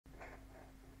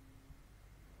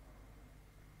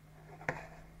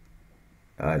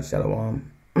Alright,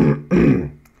 Shalom.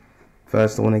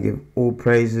 First, I want to give all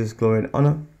praises, glory, and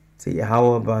honor to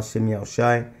Yahweh, Ba'ashem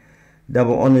Yahushai.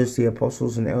 Double honors to the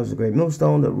apostles and elders of the great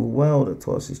millstone that rule well, that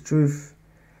taught us his truth.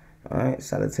 Alright,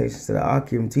 salutations to the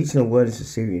Akim, teaching the word in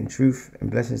sincerity and truth,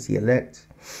 and blessings to the elect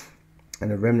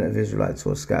and the remnant of Israelites who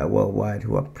are scattered worldwide,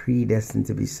 who are predestined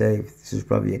to be saved. This is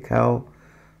Brother Yakal,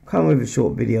 coming with a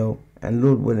short video, and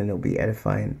Lord willing, it'll be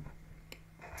edifying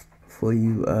for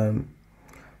you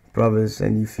brothers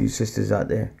and you few sisters out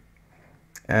there.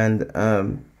 And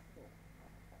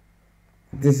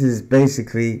this is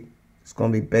basically, it's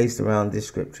going to be based around this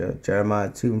scripture, Jeremiah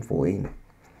 2:14.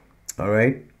 All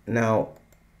right, now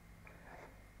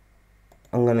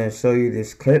I'm going to show you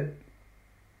this clip,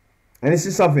 and this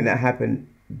is something that happened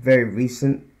very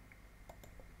recent.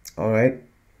 All right,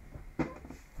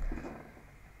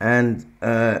 and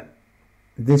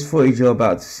this footage you're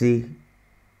about to see,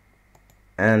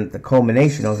 and the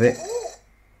culmination of it,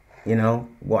 you know,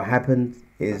 what happened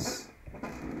is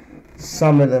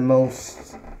some of the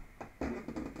most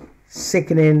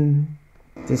sickening,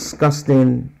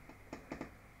 disgusting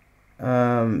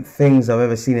things I've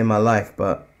ever seen in my life.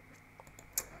 But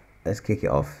let's kick it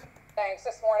off. Thanks.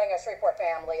 This morning, a Shreveport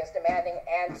family is demanding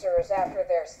answers after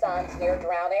their son's near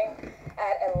drowning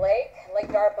at a lake,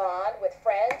 Lake Darbon, with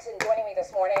friends. And joining me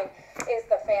this morning is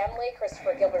the family,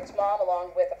 Christopher Gilbert's mom,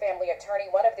 along with the family attorney,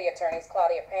 one of the attorneys,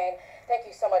 Claudia Payne. Thank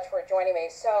you so much for joining me.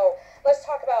 So let's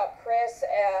talk about Chris.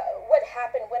 What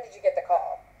happened? When did you get the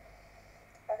call?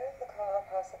 I got the call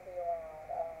possibly around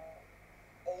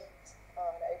 8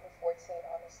 on April 14th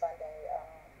on a Sunday.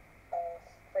 A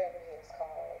friend of his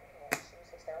called, and she was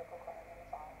hysterical crying on the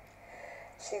phone.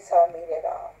 She told me that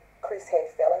Chris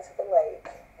had fell into the lake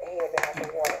and he had been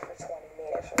underwater for 20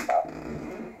 minutes or so.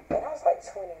 And I was like,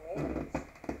 20 minutes?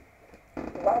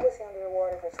 Why was he under the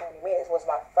water for 20 minutes was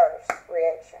my first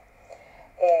reaction.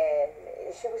 And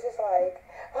she was just like,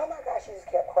 oh my gosh, she just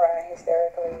kept crying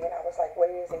hysterically. And I was like, where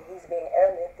is he? He's being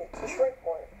airlifted to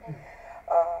Shreveport.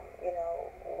 You know,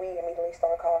 we immediately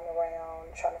started calling around,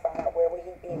 trying to find out where would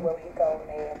he be, where would he go. And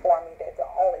they informed me that the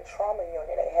only trauma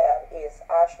unit they have is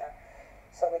Ochsner.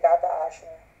 So we got the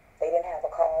Ochsner. They didn't have a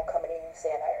call coming in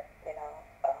saying that, you know,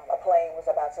 a plane was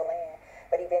about to land.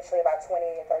 But eventually, about 20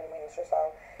 or 30 minutes or so,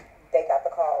 they got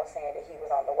the call saying that he was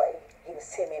on the way. He was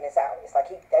 10 minutes out. It's like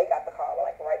they got the call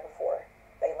like right before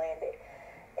they landed.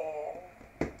 And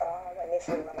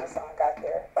initially when my son got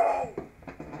there,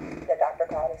 the doctor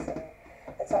called us in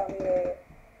and told me that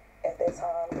at that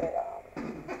time that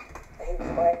he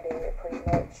was brain dead pretty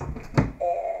much.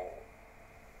 And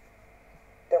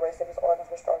the rest of his organs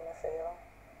were starting to fail.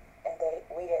 And that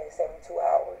we had 72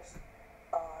 hours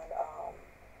on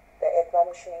the ECMO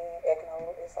machine.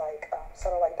 ECMO is like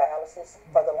sort of like dialysis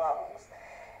for the lungs,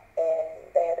 and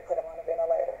they had to put him on a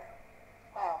ventilator.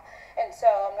 Wow. And so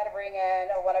I'm going to bring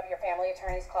in one of your family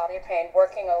attorneys, Claudia Payne,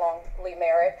 working along Lee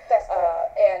Merritt. That's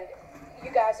correct. And you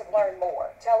guys have learned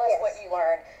more. Tell us Yes. what you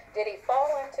learned. Did he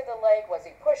fall into the lake? Was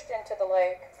he pushed into the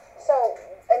lake? So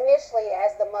initially,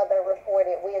 as the mother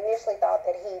reported, we initially thought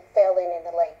that he fell in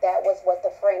the lake. That was what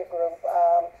the friend group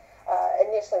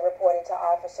initially reported to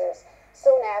officers.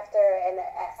 Soon after, and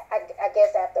I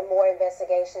guess after more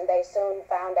investigation, they soon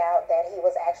found out that he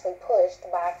was actually pushed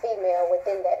by a female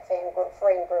within that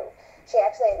friend group. She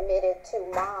actually admitted to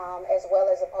mom as well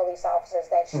as the police officers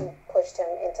that she pushed him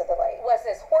into the lake. Was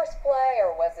this horseplay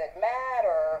or was it mad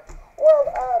or?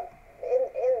 Well,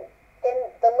 in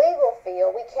the legal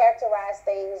field, we characterize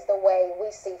things the way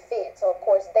we see fit. So, of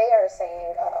course, they are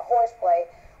saying horseplay.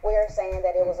 We are saying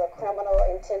that it was a criminal,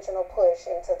 intentional push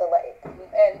into the lake.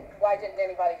 And why didn't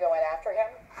anybody go in after him?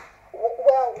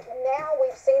 Well, now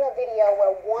we've seen a video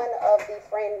where one of the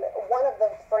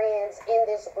friends in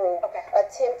this group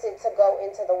attempted to go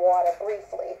into the water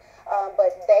briefly, but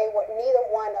neither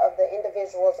one of the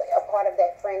individuals a part of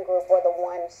that friend group were the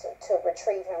ones to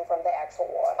retrieve him from the actual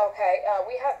water. Okay,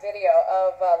 we have video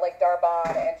of Lake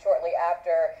Darbon, and shortly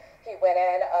after he went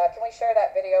in. Can we share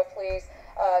that video, please?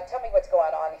 Tell me what's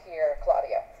going on here,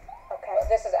 Claudia. Okay.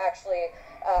 This is actually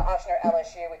Ochsner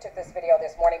LSU. We took this video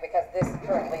this morning because this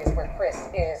currently is where Chris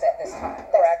is at this time,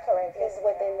 correct? That's correct. He's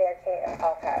within their care.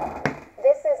 Okay.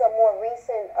 This is a more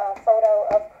recent photo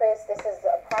of Chris. This is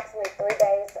approximately 3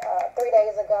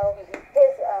 days ago.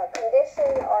 His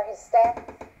condition or his status,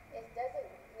 it doesn't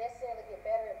necessarily get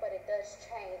better, but it does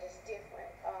change. It's different.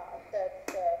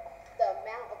 The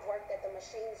amount of work that the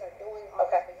machines are doing on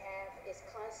his behalf is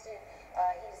constant.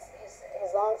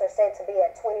 His lungs are said to be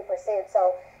at 20%,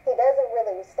 so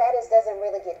his status doesn't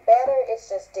really get better. It's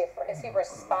just different. Is he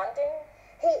responding?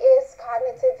 He is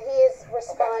cognitive. He is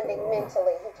responding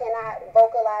mentally. He cannot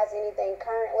vocalize anything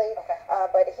currently,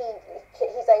 but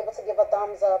he's able to give a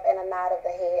thumbs up and a nod of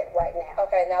the head right now.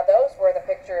 Okay, now those were the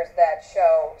pictures that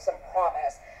show some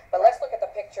promise. But let's look at the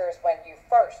pictures when you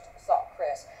first saw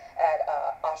Chris at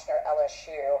Ochsner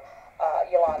LSU.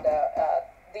 Yolanda,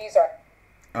 these are...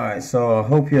 Alright, so I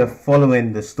hope you're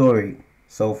following the story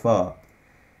so far.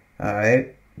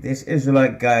 Alright, this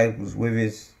Israelite guy was with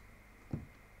his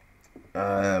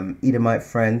Edomite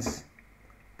friends.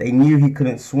 They knew he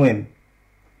couldn't swim,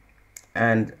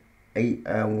 and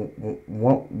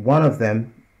one of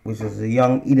them, which was a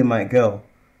young Edomite girl,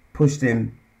 pushed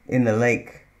him in the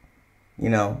lake, you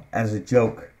know, as a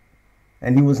joke,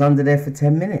 and he was under there for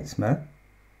 10 minutes, man.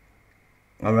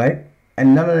 Alright,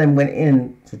 and none of them went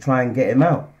in to try and get him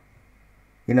out.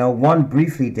 You know, one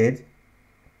briefly did,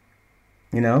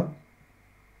 you know,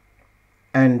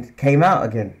 and came out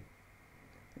again.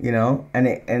 You know, and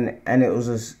it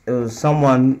was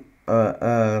someone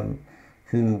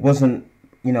who wasn't,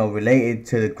 you know, related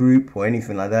to the group or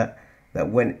anything like that,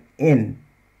 that went in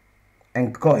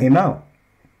and got him out.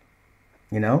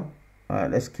 You know,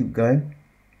 let's keep going.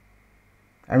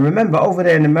 And remember, over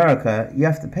there in America, you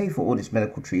have to pay for all this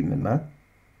medical treatment, man.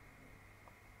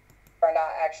 Are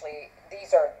not actually,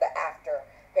 these are the after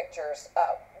pictures.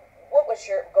 What was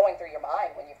going through your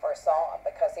mind when you first saw him?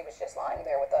 Because he was just lying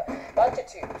there with a bunch of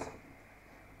tubes.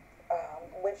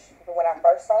 When I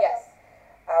first saw him, Yes.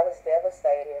 I was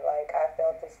devastated. Like, I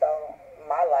felt as though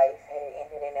my life had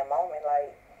ended in that moment.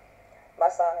 Like,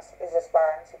 my son is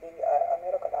aspiring to be a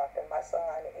medical doctor. My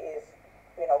son is,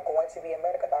 you know, going to be a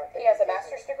medical doctor. He has a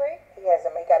master's degree? He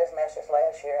got his master's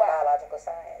last year in Wow. biological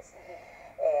science.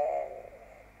 And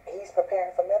he's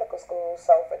preparing for medical school.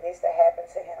 So for this to happen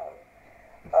to him,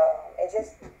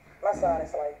 my son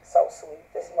is like so sweet,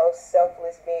 this most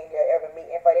selfless being you'll ever meet,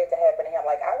 and for it to happen to him,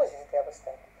 like, I was just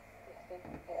devastated.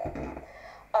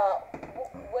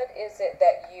 What is it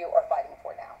that you are fighting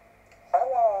for now? I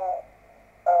want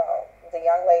the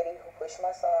young lady who pushed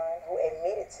my son, who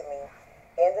admitted to me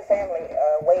in the family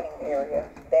waiting area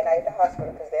that night at the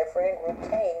hospital, because their friend group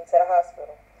came to the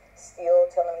hospital, still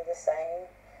telling me the same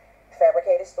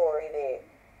fabricated story that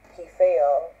he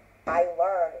fell. I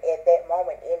learned at that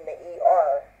moment in the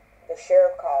ER, the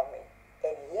sheriff called me,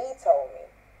 and he told me,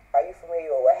 "Are you familiar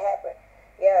with what happened?"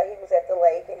 "Yeah, he was at the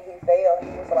lake and he fell."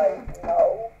 He was like,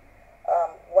 "No."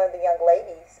 One of the young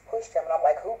ladies pushed him, and I'm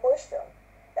like, "Who pushed him?"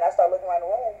 And I started looking around the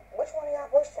room. "Which one of y'all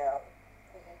pushed him?"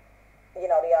 You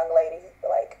know, the young lady,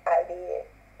 like, "I did."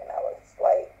 And I was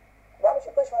like, "Why would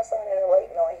you push my son in the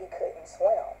lake knowing he couldn't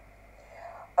swim?"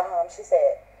 She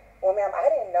said, "Well, ma'am, I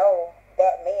didn't know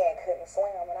that man couldn't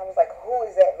swim." And I was like, "Who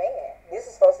is that man? This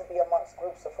is supposed to be amongst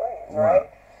groups of friends, right?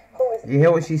 Who is?" You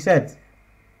hear what she said?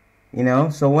 You know,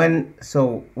 so when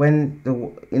the,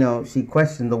 you know, she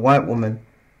questioned the white woman,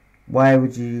 why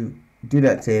would you do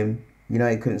that to him? You know,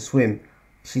 he couldn't swim.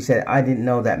 She said, "I didn't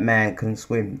know that man couldn't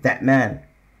swim." That man.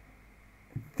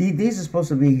 These are supposed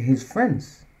to be his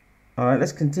friends. All right,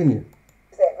 let's continue.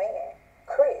 That man,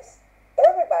 Chris,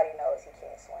 everybody knows he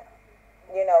can't swim.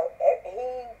 You know,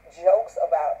 he jokes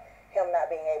about him not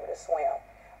being able to swim.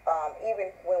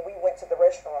 Even when we went to the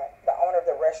restaurant, the owner of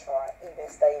the restaurant even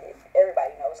stated,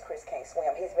 everybody knows Chris can't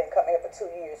swim. He's been coming here for 2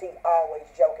 years. He always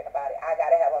joking about it. "I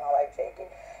gotta have on a life jacket,"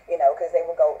 you know, because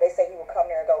they say he would come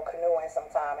there and go canoeing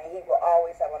sometime, and he will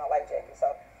always have on a life jacket.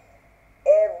 So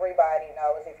everybody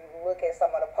knows. If you look at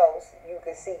some of the posts, you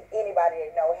can see anybody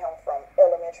that know him from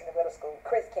elementary to middle school.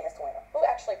 Chris can't swim. Who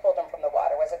actually pulled him from the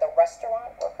water? Was it the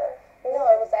restaurant worker? No,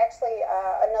 it was actually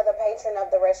another patron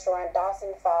of the restaurant,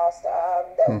 Dawson Faust,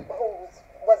 who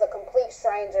was a complete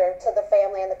stranger to the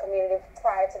family and the community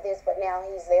prior to this, but now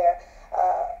he's their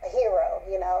hero,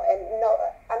 you know. And no,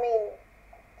 I mean,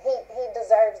 he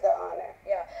deserves the honor.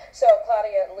 Yeah. So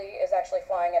Claudia Lee is actually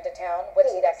flying into town.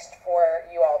 What's next for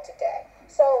you all today?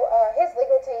 So his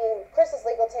legal team, Chris's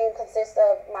legal team, consists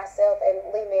of myself and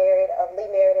Lee Merritt of Lee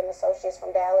Merritt and Associates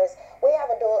from Dallas. We have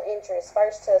a dual interest: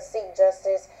 first, to seek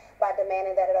justice by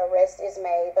demanding that an arrest is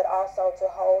made, but also to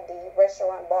hold the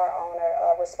restaurant bar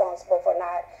owner responsible for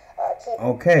not keeping.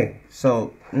 Okay,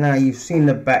 so now you've seen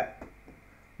the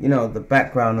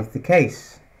background of the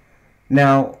case.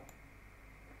 Now,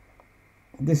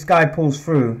 this guy pulls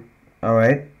through, all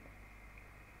right,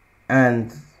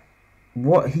 and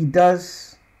what he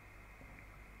does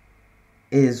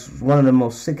is one of the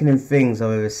most sickening things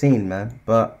I've ever seen, man.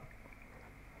 But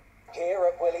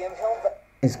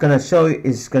it's gonna show you,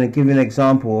 it's gonna give you an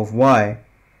example of why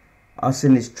us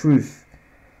in this truth,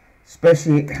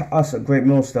 especially us at Great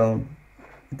Millstone,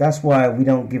 that's why we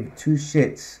don't give two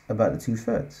shits about the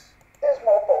 2/3. This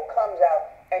mofo comes out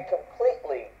and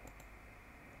completely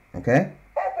Okay?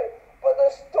 Happened, but the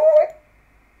story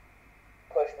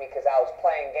pushed me because I was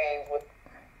playing games with.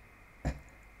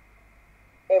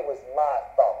 It was my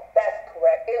fault. That's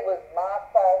correct. It was my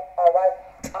fault. All right.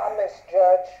 I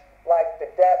misjudged like the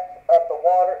depth of the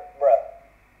water, bruh.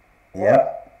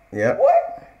 Yep. Yep.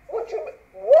 What? What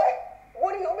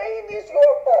do you mean it's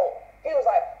your fault? He was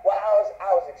like, well,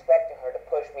 I was expecting her to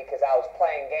push me because I was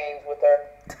playing games with her.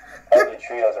 Every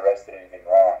trio's arrested anything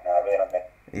wrong. No, I really don't think.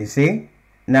 You see?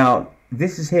 Now,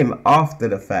 this is him after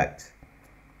the fact.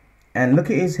 And look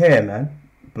at his hair, man.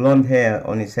 Blonde hair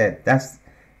on his head.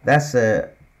 That's a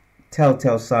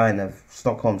telltale sign of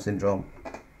Stockholm syndrome.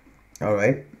 All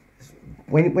right.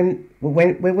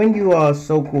 When you are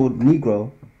so-called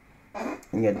Negro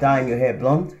and you're dyeing your hair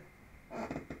blonde,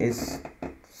 it's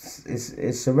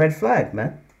a red flag,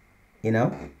 man. You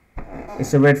know,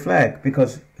 it's a red flag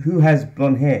because who has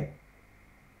blonde hair?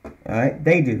 All right,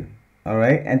 they do. All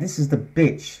right, and this is the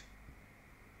bitch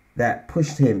that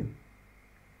pushed him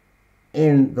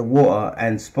in the water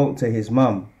and spoke to his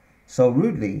mum so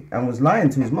rudely and was lying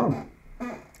to his mum.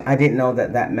 I didn't know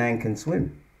that man can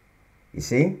swim. You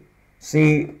see,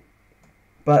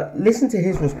 but listen to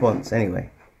his response anyway.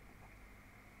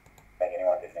 Make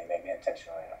anyone do anything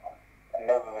intentionally. I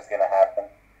knew it was gonna happen.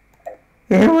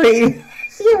 Yeah,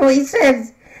 what he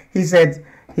said. He said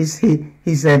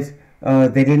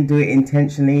they didn't do it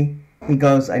intentionally. He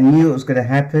goes, I knew it was gonna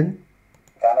happen.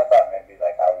 Kind of thought maybe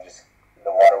like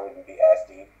the water wouldn't be as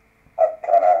deep. I'd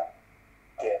kind of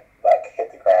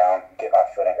hit the ground, get my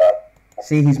footing up.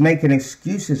 See, he's making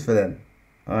excuses for them.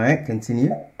 All right, continue.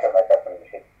 Come back up and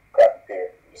grab the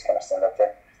pier. Just kind of stand up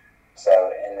there. So,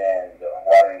 and then the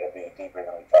water ended up being deeper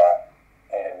than we thought.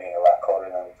 Ended up being a lot colder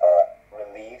than we thought.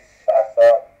 Relief, I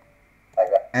felt.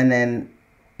 And then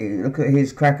look at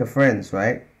his cracker friends,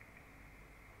 right?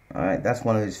 All right, that's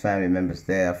one of his family members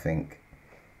there, I think.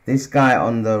 This guy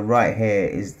on the right here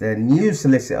is the new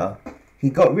solicitor. He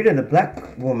got rid of the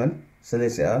black woman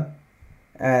solicitor,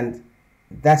 and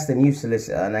that's the new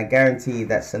solicitor. And I guarantee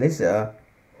that solicitor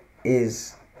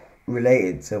is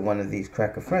related to one of these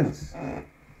cracker friends.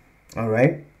 All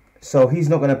right, so he's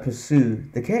not going to pursue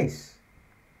the case.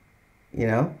 You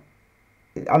know,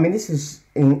 I mean, this is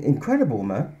incredible,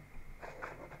 man.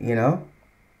 You know,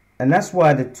 and that's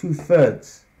why the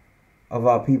 2/3 of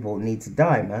our people need to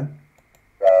die, man.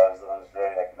 I was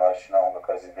very emotional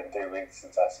because it's been 3 weeks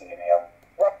since I've seen him.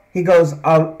 He goes,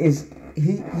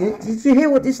 did you hear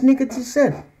what this nigga just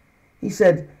said? He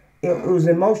said it was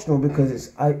emotional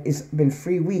because it's been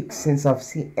 3 weeks since I've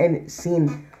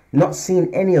not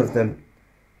seen any of them.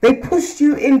 They pushed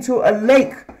you into a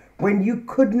lake when you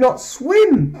could not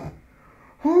swim.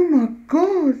 Oh my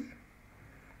God.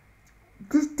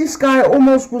 This guy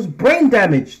almost was brain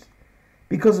damaged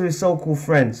because of his so-called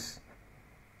friends.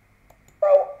 Bro,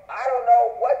 I don't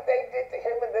know what they did to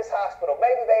him in this hospital.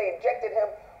 Maybe they injected him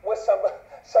with some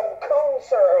coon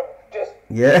syrup. Just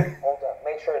hold up,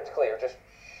 make sure it's clear. Just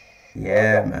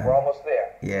man. We're almost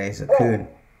there. Yeah, he's a Bro, coon.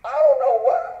 I don't know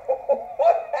what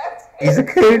happened. He's a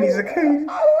coon.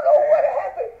 I don't know what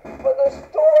happened, but the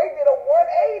story did a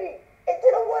 180. It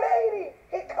did a 180.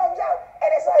 He comes out, and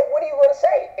it's like, what are you gonna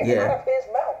say? It's out of his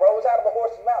mouth, bro. It's out of the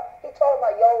horse's mouth. He told him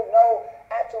like, yo, no,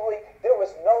 absolutely, there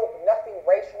was nothing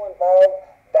racial involved.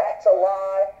 That's a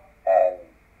lie. And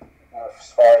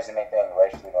as far as anything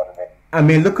racially motivated. I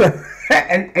mean, look at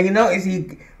and you notice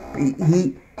he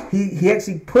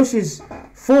actually pushes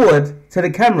forward to the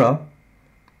camera,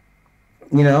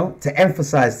 you know, to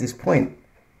emphasize this point.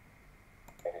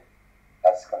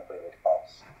 That's completely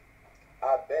false.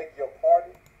 I beg your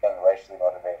pardon? Being racially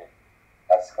motivated.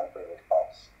 That's completely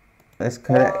false. Let's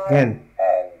cut it again.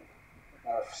 And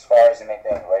as far as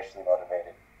anything racially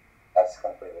motivated, that's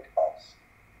completely false.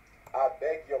 I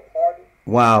beg your pardon?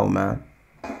 Wow, man.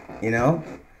 You know,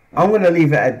 I'm going to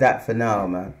leave it at that for now,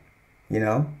 man. You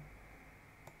know,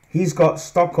 he's got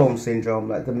Stockholm syndrome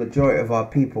like the majority of our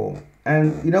people.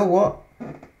 And you know what?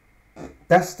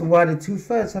 That's why the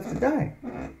 2/3 have to die.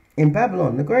 In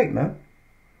Babylon the Great, man.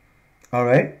 All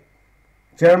right.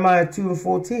 Jeremiah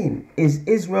 2:14. Is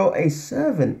Israel a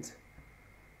servant?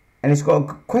 And it's got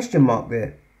a question mark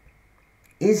there.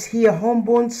 Is he a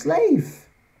homeborn slave?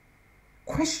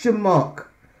 Question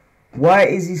mark. Why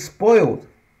is he spoiled?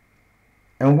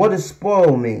 And what does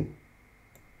spoil mean?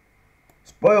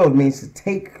 Spoiled means to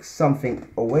take something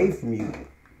away from you.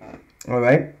 All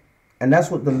right. And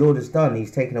that's what the Lord has done. He's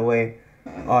taken away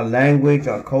our language,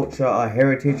 our culture, our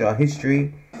heritage, our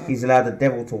history. He's allowed the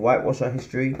devil to whitewash our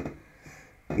history.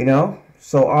 You know,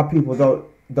 so our people don't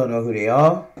know who they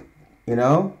are. You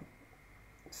know,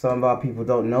 some of our people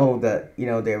don't know that, you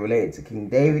know, they're related to King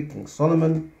David, King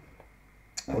Solomon.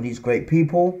 all these great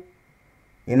people,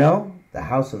 you know, the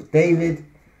house of David.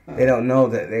 They don't know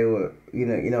that they were,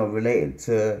 related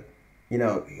to,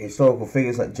 historical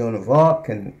figures like Joan of Arc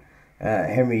and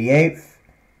Henry VIII.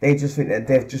 They just think that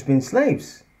they've just been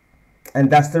slaves. And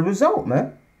that's the result,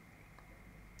 man.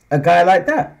 A guy like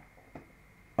that.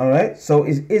 All right. So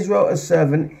is Israel a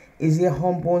servant? Is he a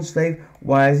homeborn slave?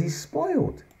 Why is he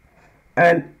spoiled?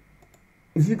 And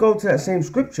if you go to that same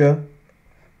scripture,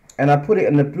 and I put it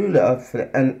in the blue letter,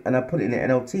 and I put it in the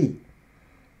NLT,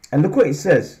 and look what it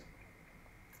says.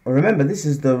 Remember, this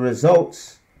is the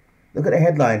results. Look at the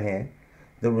headline here.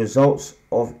 The results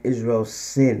of Israel's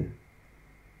sin.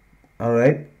 All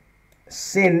right.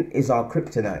 Sin is our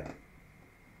kryptonite.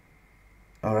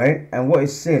 All right. And what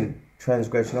is sin?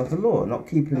 Transgression of the law, not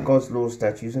keeping God's laws,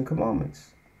 statutes, and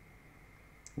commandments.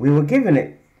 We were given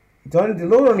it. The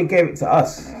Lord only gave it to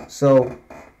us. So,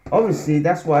 obviously,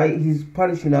 that's why he's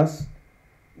punishing us,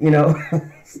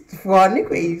 for our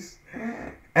iniquities.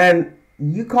 And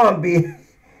you can't be...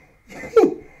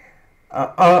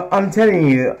 I'm telling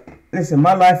you, listen,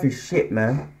 my life is shit,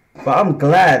 man. But I'm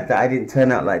glad that I didn't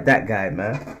turn out like that guy,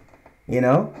 man.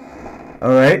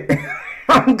 Alright?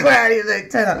 I'm glad he didn't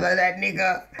turn out like that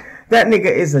nigga. That nigga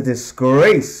is a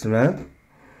disgrace, man.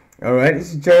 Alright,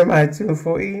 this is Jeremiah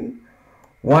 2:14.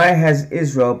 Why has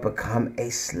Israel become a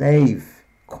slave?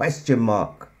 Question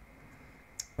mark.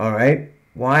 Alright?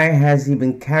 Why has he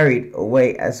been carried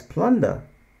away as plunder?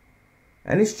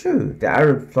 And it's true. The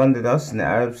Arabs plundered us in the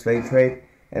Arab slave trade,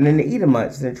 and then the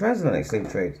Edomites in the transatlantic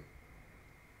slave trade.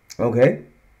 Okay?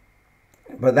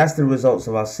 But that's the results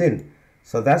of our sin.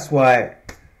 So that's why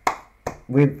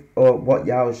what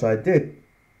Yahushua did,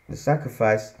 the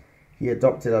sacrifice, he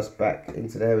adopted us back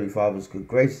into the Heavenly Father's good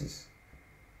graces.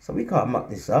 So we can't muck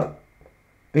this up,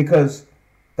 because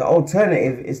the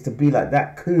alternative is to be like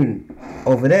that coon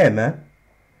over there, man.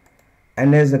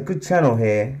 And there's a good channel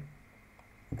here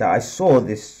that I saw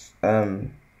this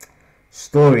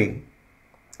story,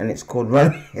 and it's called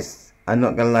I'm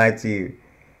not gonna lie to you,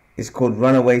 it's called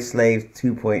Runaway Slave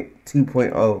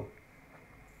 2.0.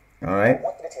 All right,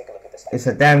 it's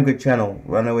a damn good channel,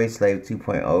 Runaway Slave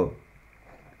 2.0.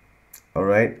 All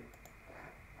right.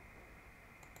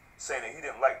 Saying that he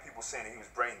didn't like people saying that he was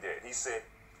brain dead. He said,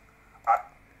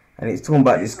 and it's talking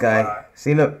about this guy.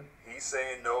 See, look. He's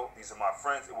saying, no, these are my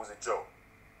friends. It was a joke.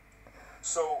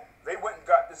 So they went and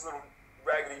got this little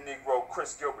raggedy Negro,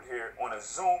 Chris Gilbert, here on a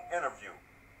Zoom interview.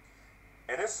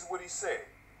 And this is what he said.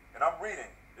 And I'm reading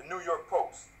the New York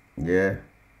Post. Yeah.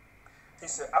 He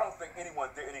said, I don't think anyone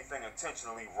did anything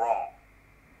intentionally wrong.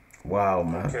 Wow,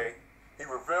 man. Okay. He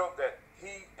revealed that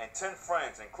he and 10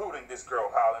 friends, including this girl,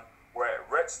 Holland, were at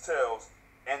Rhett's Tails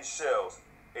and Shells,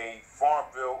 a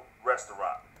Farmville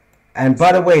restaurant. And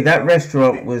by the way, that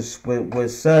restaurant was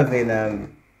serving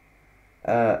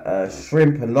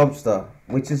shrimp and lobster,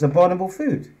 which is abominable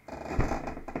food.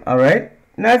 All right.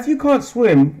 Now, if you can't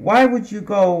swim, why would you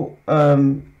go?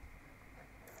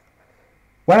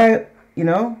 Why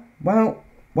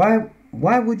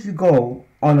would you go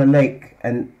on a lake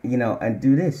and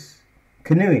do this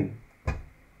canoeing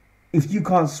if you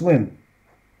can't swim?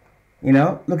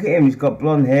 Look at him. He's got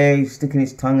blonde hair. He's sticking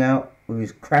his tongue out with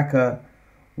his cracker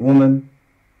woman,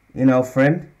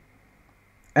 friend.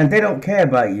 And they don't care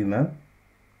about you, man.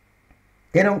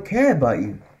 They don't care about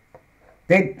you.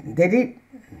 They didn't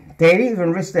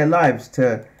even risk their lives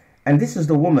to. And this is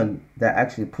the woman that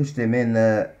actually pushed him in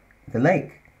the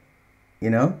lake,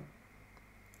 And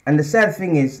the sad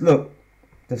thing is, look.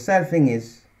 The sad thing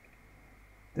is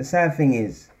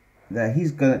that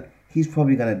he's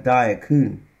probably gonna die a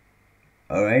coon.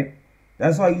 All right.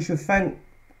 That's why you should thank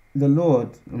the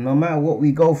Lord, no matter what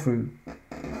we go through.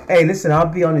 Hey, listen, I'll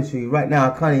be honest with you right now.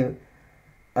 I can't even,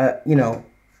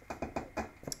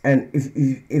 And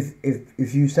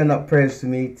if you send up prayers to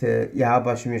me to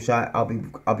Yahweh Shem Yeshai,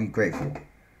 I'll be grateful.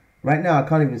 Right now, I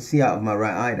can't even see out of my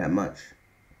right eye that much.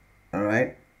 All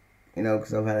right,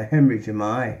 because I've had a hemorrhage in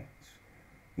my eye.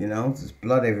 There's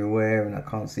blood everywhere, and I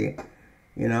can't see it.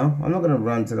 I'm not gonna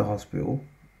run to the hospital,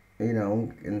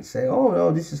 and say, oh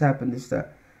no, this has happened, this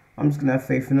that. I'm just gonna have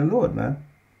faith in the Lord, man.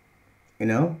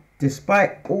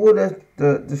 Despite all the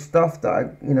stuff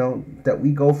that that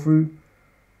we go through.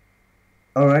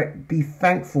 All right, be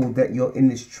thankful that you're in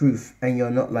this truth and you're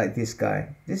not like this guy.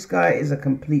 This guy is a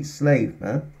complete slave,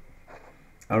 man.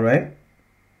 All right,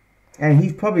 and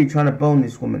he's probably trying to bone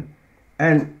this woman,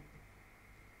 and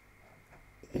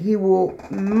he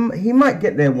might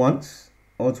get there once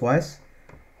or twice,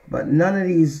 but none of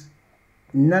these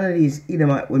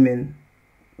Edomite women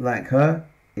like her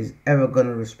is ever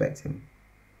gonna respect him.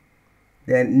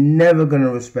 They're never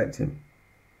gonna respect him.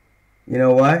 You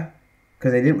know why?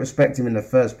 because they didn't respect him in the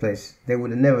first place. They would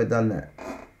have never done that.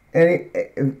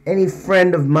 If any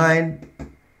friend of mine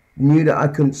knew that I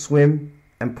couldn't swim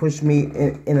and pushed me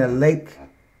in a lake,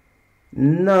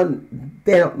 none,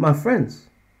 they're not my friends.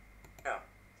 Yeah.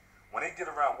 When they get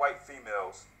around white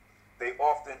females, they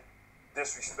often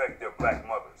disrespect their black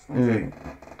mothers. Okay?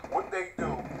 What they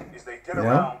do is they get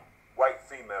around white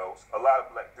females, a lot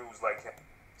of black dudes like him.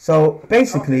 So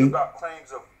basically, about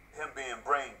claims of him being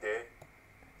brain dead.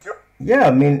 Yeah,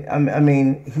 I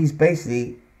mean, he's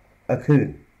basically a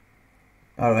coon.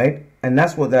 All right, and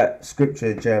that's what that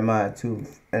scripture Jeremiah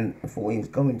 2:14 is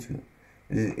going to,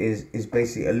 is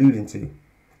basically alluding to.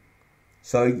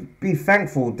 So be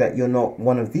thankful that you're not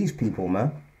one of these people,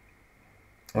 man.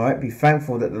 All right, be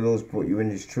thankful that the Lord's brought you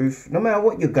in His truth, no matter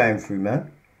what you're going through,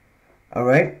 man. All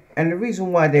right, and the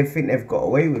reason why they think they've got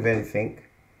away with anything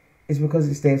is because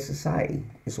it's their society.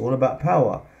 It's all about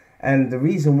power. And the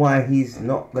reason why he's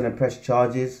not going to press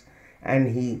charges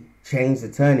and he changed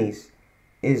attorneys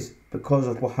is because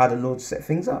of how the Lord set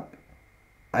things up.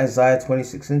 Isaiah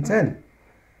 26:10.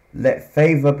 Let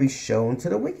favor be shown to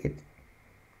the wicked.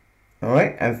 All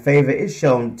right. And favor is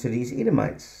shown to these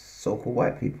Edomites, so-called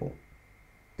white people.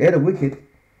 They're the wicked.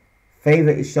 Favor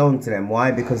is shown to them.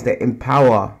 Why? Because they're in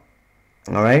power.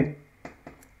 All right.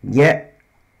 Yet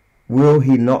will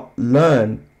he not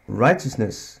learn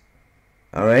righteousness?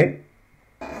 All right,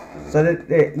 so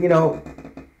that you know,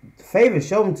 favor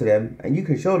shown to them, and you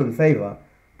can show them favor,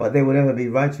 but they will never be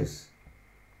righteous.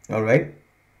 All right,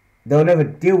 they'll never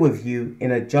deal with you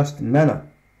in a just manner.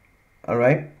 All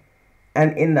right,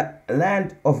 and in the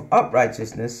land of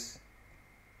uprightness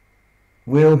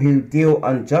will he deal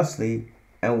unjustly,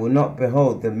 and will not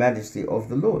behold the majesty of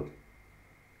the Lord.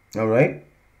 All right,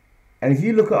 and if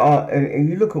you look at and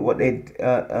you look at what they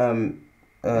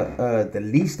the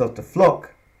least of the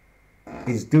flock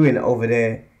is doing over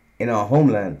there in our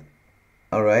homeland.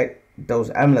 All right, those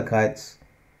Amalekites,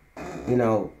 you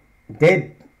know,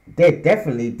 they're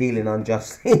definitely dealing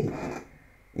unjustly.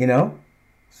 You know,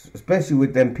 especially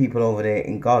with them people over there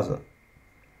in Gaza.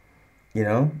 You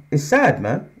know, it's sad,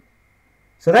 man.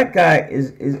 So that guy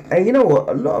is and you know what?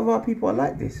 A lot of our people are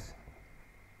like this.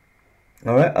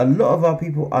 All right, a lot of our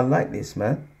people are like this,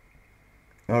 man.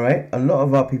 All right, a lot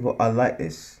of our people are like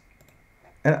this,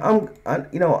 and I'm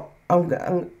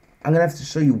gonna have to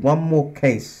show you one more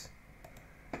case,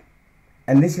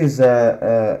 and this is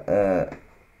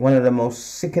one of the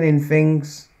most sickening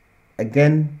things.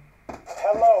 Again,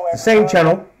 the same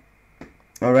channel,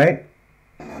 all right,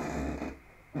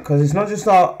 because it's not just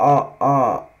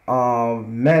our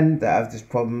men that have this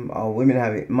problem; our women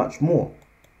have it much more.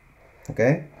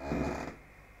 Okay,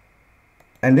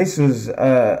 and this was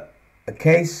a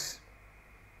case.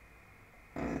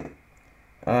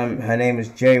 Her name is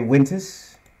Jerry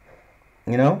Winters.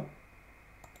 You know,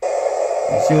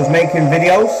 and she was making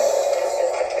videos.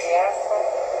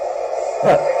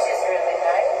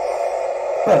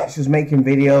 Look, she was making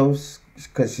videos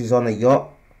because she's on a yacht.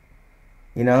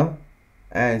 You know,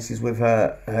 and she's with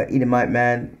her Edomite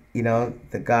man. You know,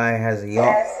 the guy has a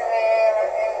yacht.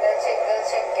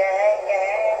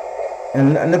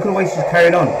 And look at the way she's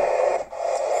carried on.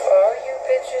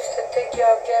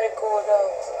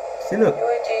 See, look. You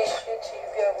ain't these shit till you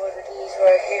get one of these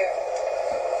right here.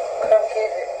 Come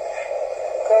get it.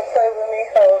 Come play with me,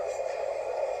 hoes.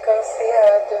 Come see how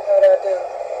I do what I do.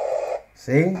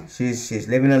 See, she's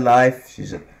living a life.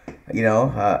 She's, you know,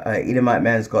 her Edomite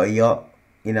man's got a yacht.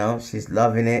 You know, she's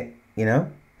loving it. You know.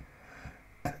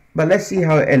 But let's see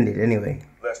how it ended anyway.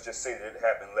 Let's just say that it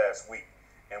happened last week.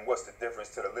 And what's the difference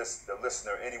to the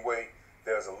listener anyway?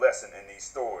 There's a lesson in these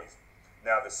stories.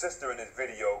 Now, the sister in this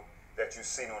video that you've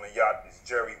seen on the yacht is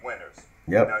Jerry Winters.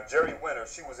 Yep. Now, Jerry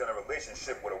Winters, she was in a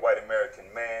relationship with a white American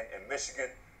man in Michigan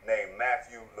named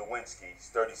Matthew Lewinsky. He's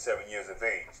 37 years of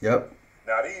age. Yep.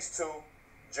 Now, these two,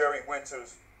 Jerry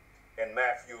Winters and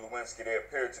Matthew Lewinsky, they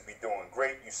appear to be doing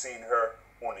great. You've seen her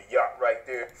on the yacht right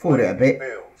there. For that bit.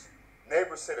 Bills.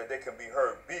 Neighbors said that they can be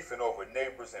heard beefing over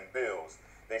neighbors and bills.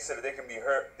 They said that they can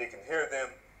hear them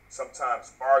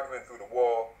sometimes arguing through the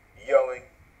wall, yelling,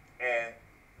 and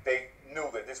they knew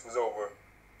that this was over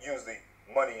usually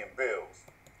money and bills.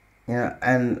 Yeah,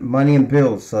 and money and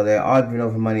bills. So they're arguing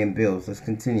over money and bills. Let's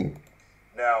continue.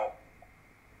 Now,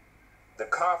 the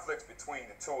conflicts between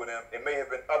the two of them, it may have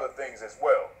been other things as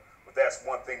well, but that's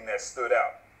one thing that stood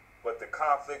out. But the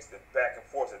conflicts, the back and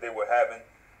forth that they were having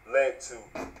led to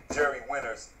Jerry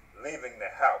Winters leaving the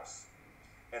house.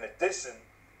 In addition,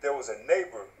 there was a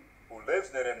neighbor who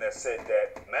lives near them that said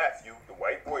that Matthew, the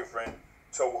white boyfriend,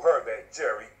 told her that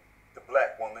Jerry, the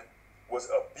black woman, was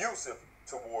abusive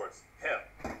towards him.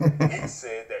 He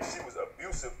said that she was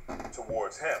abusive towards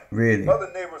towards him. Really?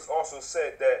 Other neighbors also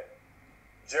said that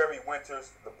Jerry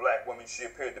Winters, the black woman, she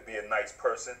appeared to be a nice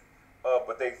person,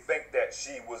 but they think that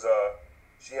she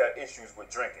had issues with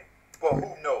drinking. But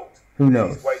who knows? Who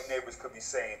knows? These white neighbors could be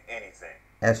saying anything.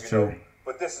 That's true.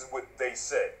 But this is what they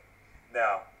said.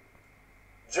 Now,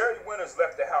 Jerry Winters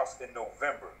left the house in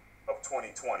November of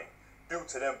 2020. Due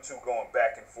to them two going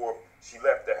back and forth, she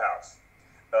left the house.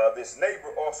 This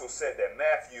neighbor also said that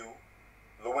Matthew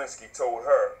Lewinsky told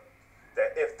her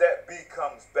that if that B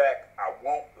comes back, I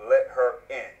won't let her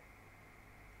in.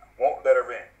 I won't let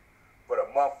her in. But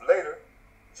a month later,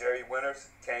 Jerry Winters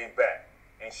came back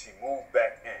and she moved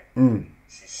back in.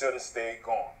 She should have stayed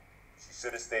gone. She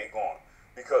should have stayed gone.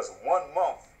 Because 1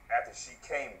 month after she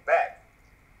came back,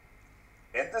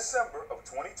 in December of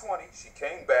 2020, she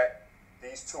came back.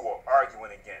 These two are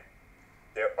arguing again.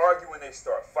 They're arguing, they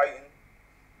start fighting.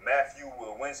 Matthew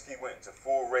Lewinsky went into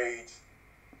full rage,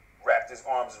 wrapped his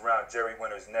arms around Jerry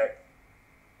Winters' neck,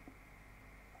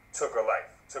 took her life,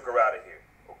 took her out of here,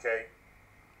 okay?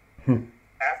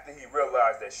 After he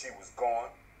realized that she was gone,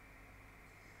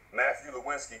 Matthew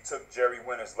Lewinsky took Jerry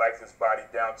Winters' lifeless body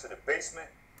down to the basement,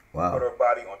 put her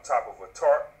body on top of a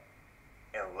tarp,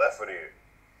 and left her there.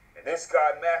 And this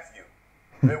guy, Matthew,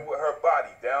 lived with her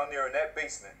body down there in that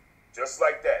basement, just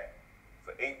like that,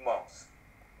 for 8 months.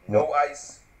 No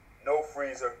ice, no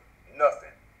freezer, nothing.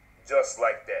 Just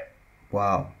like that.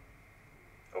 Wow.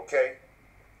 Okay?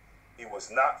 He was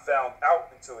not found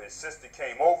out until his sister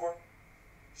came over.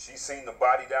 She seen the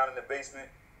body down in the basement.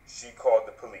 She called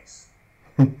the police.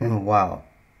 Wow.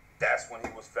 That's when he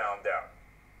was found out.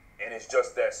 And it's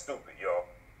just that stupid, y'all.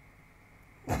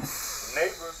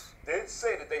 Neighbors did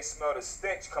say that they smelled a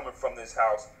stench coming from this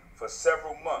house for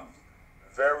several months.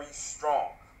 Very strong.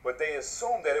 But they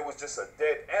assumed that it was just a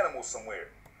dead animal somewhere.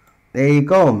 There you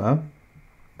go, man.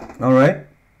 All right.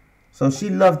 So she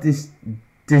loved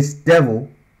this devil,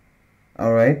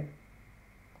 all right,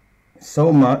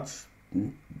 so much.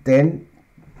 Then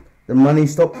the money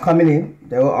stopped coming in.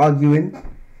 They were arguing,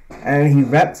 and he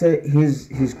wrapped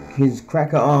his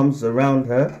cracker arms around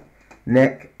her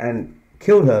neck and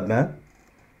killed her, man,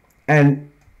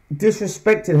 and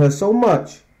disrespected her so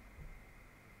much.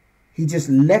 He just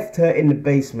left her in the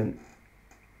basement.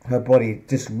 Her body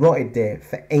just rotted there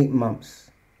for 8 months.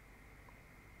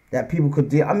 That people could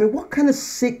do. I mean, what kind of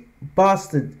sick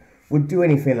bastard would do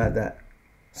anything like that?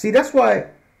 See, that's why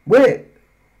we're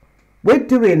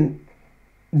doing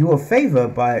you a favor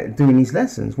by doing these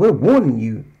lessons. We're warning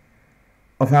you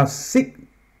of how sick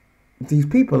these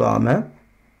people are, man.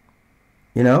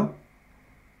 You know?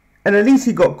 And at least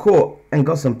he got caught and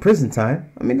got some prison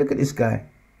time. I mean, look at this guy.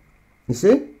 You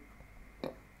see?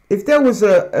 If there was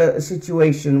a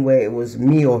situation where it was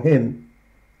me or him,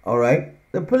 all right,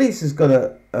 the police is going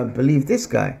to believe this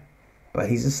guy. But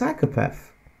he's a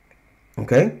psychopath.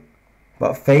 Okay?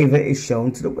 But favor is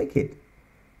shown to the wicked.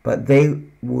 But they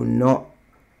will not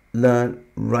learn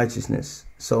righteousness.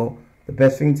 So the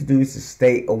best thing to do is to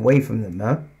stay away from them,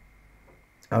 man.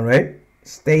 All right?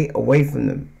 Stay away from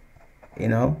them. You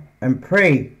know? And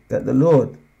pray that the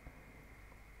Lord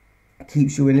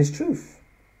keeps you in his truth.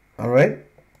 All right?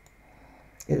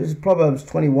 It is Proverbs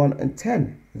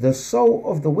 21:10. The soul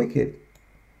of the wicked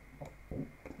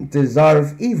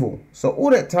desireth evil. So all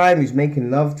that time he's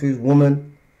making love to his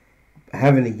woman,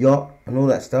 having a yacht and all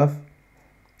that stuff,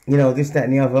 you know, this, that,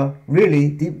 and the other. Really,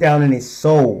 deep down in his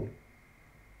soul,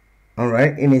 all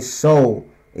right, in his soul,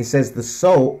 it says the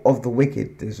soul of the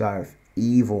wicked desireth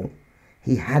evil.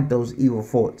 He had those evil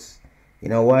thoughts. You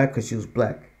know why? Because she was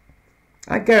black.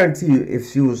 I guarantee you,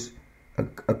 if she was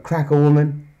a cracker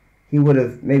woman, he would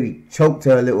have maybe choked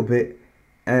her a little bit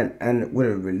and would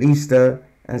have released her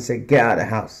and said, get out of the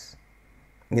house.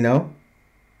 You know?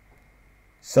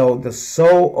 So the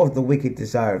soul of the wicked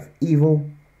desireth evil.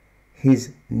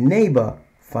 His neighbor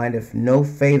findeth no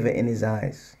favor in his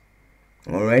eyes.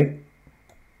 All right?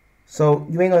 So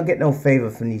you ain't going to get no favor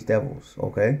from these devils.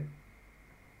 Okay?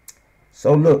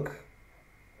 So look.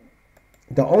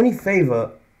 The only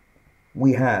favor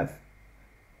we have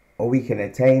or we can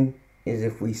attain is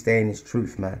if we stay in his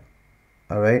truth, man.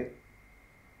 All right?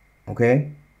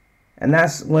 Okay? And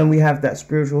that's when we have that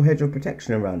spiritual hedge of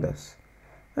protection around us.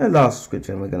 And last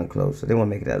scripture, and we're going to close. I didn't want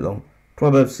to make it that long.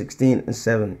 Proverbs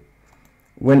 16:7.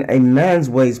 When a man's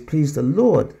ways please the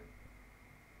Lord,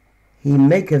 he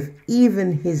maketh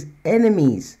even his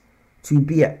enemies to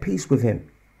be at peace with him.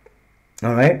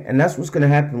 All right? And that's what's going to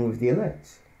happen with the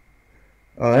elect.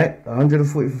 All right?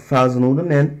 144,000 older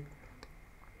men.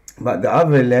 But the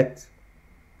other elect,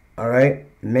 all right,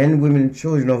 men, women, and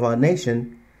children of our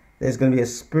nation, there's going to be a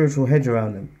spiritual hedge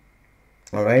around them.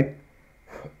 All right?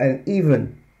 And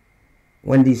even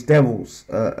when these devils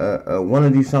want to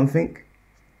do something,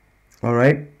 all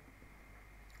right,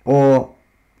 or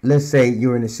let's say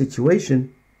you're in a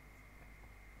situation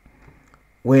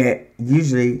where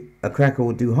usually a cracker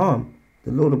will do harm,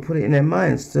 the Lord will put it in their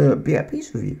minds to be at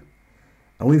peace with you.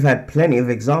 And we've had plenty of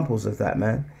examples of that,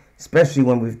 man, especially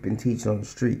when we've been teaching on the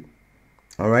street.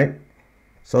 All right.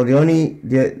 So the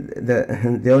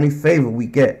only favor we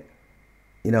get,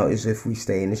 you know, is if we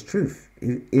stay in this truth.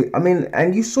 I mean,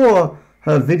 and you saw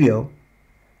her video,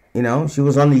 you know, she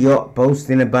was on the yacht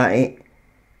boasting about it,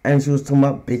 and she was talking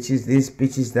about bitches this,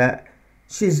 bitches that.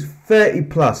 She's 30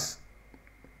 plus,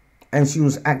 and she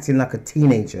was acting like a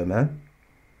teenager, man.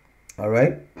 All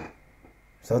right.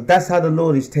 So that's how the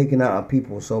Lord is taking out our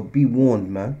people. So be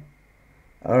warned, man.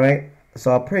 All right.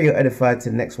 So I pray you're edified to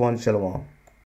the next one. Shalom.